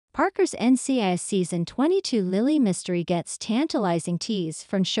Parker's NCIS Season 22 Lily mystery gets tantalizing tease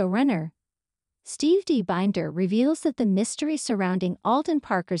from showrunner Steve D. Binder reveals that the mystery surrounding Alden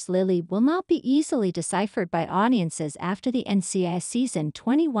Parker's Lily will not be easily deciphered by audiences after the NCIS Season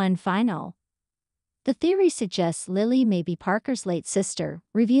 21 final. The theory suggests Lily may be Parker's late sister,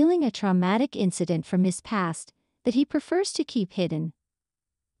 revealing a traumatic incident from his past that he prefers to keep hidden.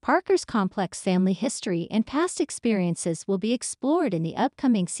 Parker's complex family history and past experiences will be explored in the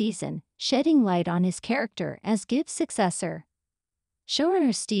upcoming season, shedding light on his character as Gibbs' successor.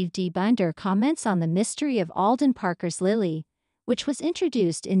 Showrunner Steve D. Binder comments on the mystery of Alden Parker's Lily, which was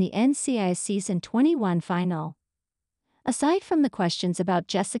introduced in the NCIS Season 21 final. Aside from the questions about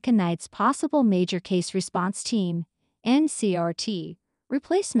Jessica Knight's possible Major Case Response Team (NCRT)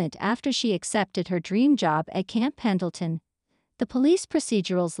 replacement after she accepted her dream job at Camp Pendleton, the police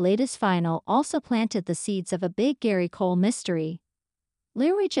procedural's latest final also planted the seeds of a big Gary Cole mystery.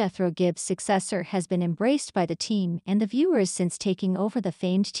 Larry Jethro Gibbs' successor has been embraced by the team and the viewers since taking over the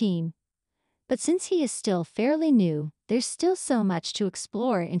famed team. But since he is still fairly new, there's still so much to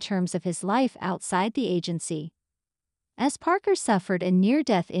explore in terms of his life outside the agency. As Parker suffered a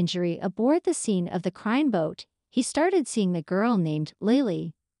near-death injury aboard the scene of the crime boat, he started seeing the girl named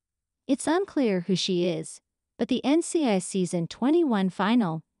Lily. It's unclear who she is, but the NCIS Season 21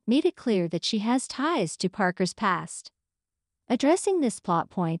 final made it clear that she has ties to Parker's past. Addressing this plot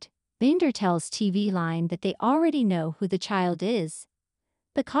point, Binder tells TV Line that they already know who the child is,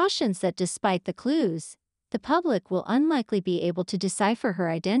 but cautions that despite the clues, the public will unlikely be able to decipher her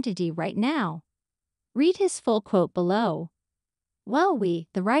identity right now. Read his full quote below. Well, we,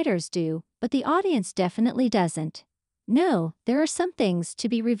 the writers, do, but the audience definitely doesn't. No, there are some things to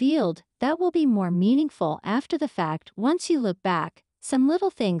be revealed that will be more meaningful after the fact once you look back, some little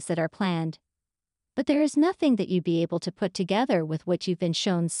things that are planned. But there is nothing that you'd be able to put together with what you've been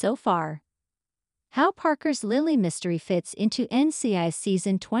shown so far. How Parker's Lily mystery fits into NCIS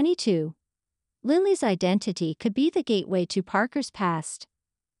Season 22. Lily's identity could be the gateway to Parker's past.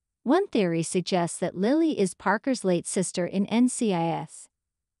 One theory suggests that Lily is Parker's late sister in NCIS.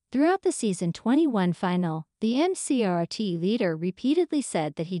 Throughout the Season 21 final, the NCRT leader repeatedly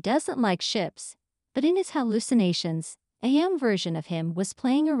said that he doesn't like ships, but in his hallucinations, a young version of him was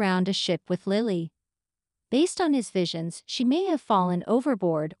playing around a ship with Lily. Based on his visions, she may have fallen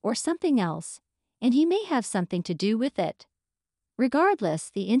overboard or something else, and he may have something to do with it. Regardless,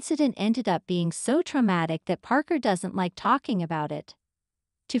 the incident ended up being so traumatic that Parker doesn't like talking about it.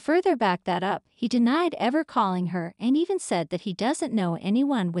 To further back that up, he denied ever calling her and even said that he doesn't know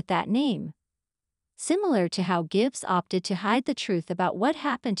anyone with that name. Similar to how Gibbs opted to hide the truth about what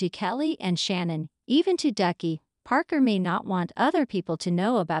happened to Kelly and Shannon, even to Ducky, Parker may not want other people to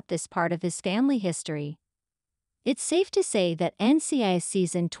know about this part of his family history. It's safe to say that NCIS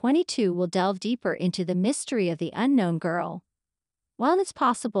Season 22 will delve deeper into the mystery of the unknown girl. While it's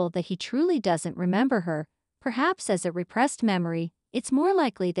possible that he truly doesn't remember her, perhaps as a repressed memory, it's more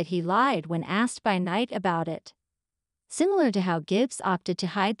likely that he lied when asked by Knight about it. Similar to how Gibbs opted to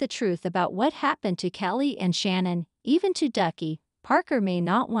hide the truth about what happened to Kelly and Shannon, even to Ducky, Parker may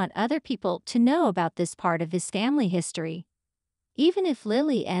not want other people to know about this part of his family history. Even if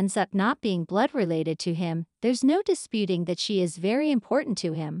Lily ends up not being blood-related to him, there's no disputing that she is very important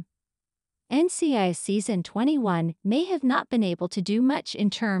to him. NCIS Season 21 may have not been able to do much in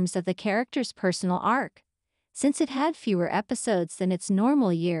terms of the character's personal arc, since it had fewer episodes than its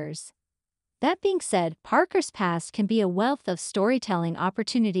normal years. That being said, Parker's past can be a wealth of storytelling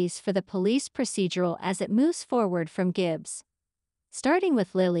opportunities for the police procedural as it moves forward from Gibbs. Starting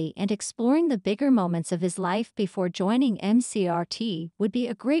with Lily and exploring the bigger moments of his life before joining NCRT would be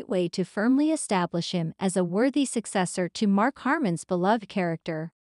a great way to firmly establish him as a worthy successor to Mark Harmon's beloved character.